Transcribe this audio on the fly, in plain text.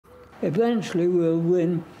eventually we'll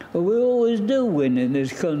win. We always do win in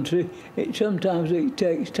this country. Sometimes it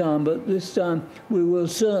takes time, but this time we will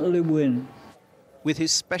certainly win. With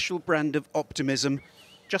his special brand of optimism,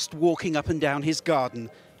 just walking up and down his garden,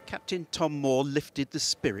 Captain Tom Moore lifted the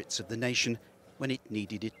spirits of the nation when it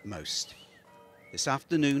needed it most. This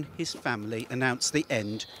afternoon, his family announced the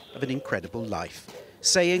end of an incredible life,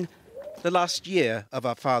 saying, "The last year of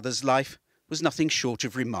our father's life was nothing short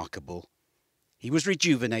of remarkable. He was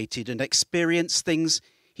rejuvenated and experienced things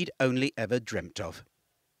he'd only ever dreamt of."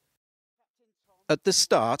 At the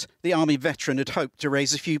start, the Army veteran had hoped to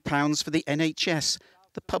raise a few pounds for the NHS.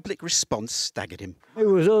 The public response staggered him. It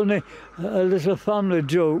was only a little family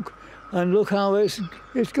joke, and look how it's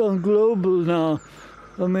gone global now.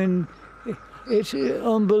 I mean, it's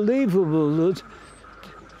unbelievable that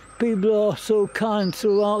people are so kind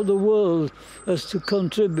throughout the world as to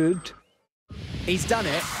contribute. He's done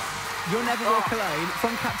it. You'll Never Walk Alone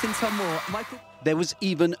from Captain Tom Moore. There was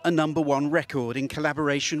even a #1 record in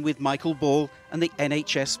collaboration with Michael Ball and the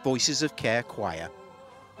NHS Voices of Care Choir.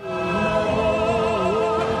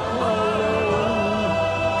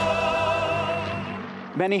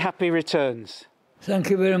 Many happy returns. Thank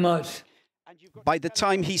you very much. By the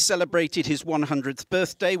time he celebrated his 100th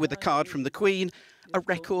birthday with a card from the Queen, a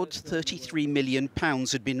record £33 million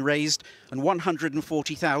had been raised, and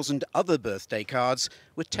 140,000 other birthday cards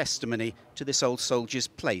were testimony to this old soldier's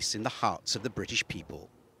place in the hearts of the British people.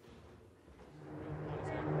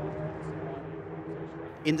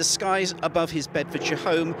 In the skies above his Bedfordshire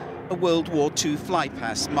home, a World War II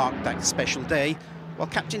flypast marked that special day, while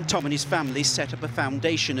Captain Tom and his family set up a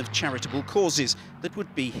foundation of charitable causes that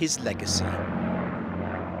would be his legacy.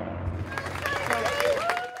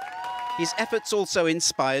 His efforts also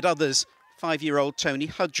inspired others. 5-year-old Tony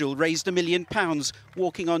Hudgell raised £1 million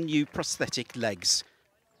walking on new prosthetic legs.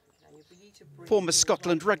 Former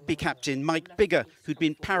Scotland rugby captain Mike Biggar, who'd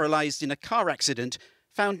been paralysed in a car accident,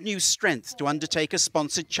 found new strength to undertake a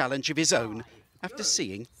sponsored challenge of his own after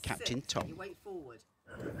seeing Captain Tom.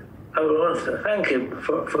 I want to thank him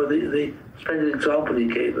for the splendid example he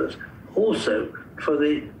gave us. Also, for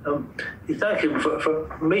thank him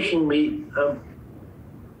for making me,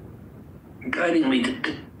 guiding me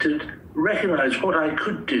to recognise what I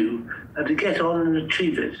could do and to get on and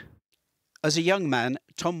achieve it. As a young man,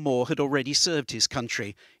 Tom Moore had already served his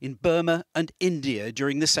country in Burma and India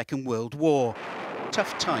during the Second World War.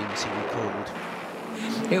 Tough times, he recalled.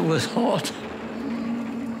 It was hot.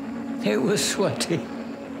 It was sweaty.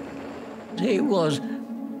 It was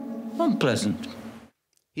unpleasant.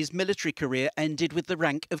 His military career ended with the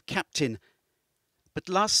rank of captain. But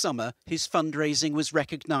last summer, his fundraising was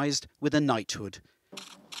recognised with a knighthood.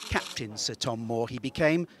 Captain Sir Tom Moore he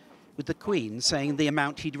became, with the Queen saying the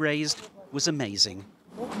amount he'd raised was amazing.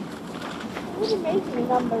 It was an amazing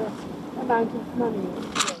amount of money.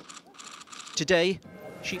 Today,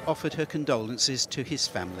 she offered her condolences to his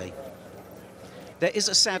family. There is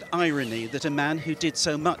a sad irony that a man who did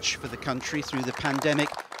so much for the country through the pandemic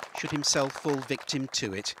should himself fall victim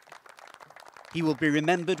to it. He will be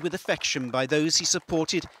remembered with affection by those he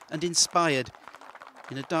supported and inspired.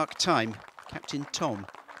 In a dark time, Captain Tom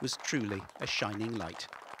was truly a shining light.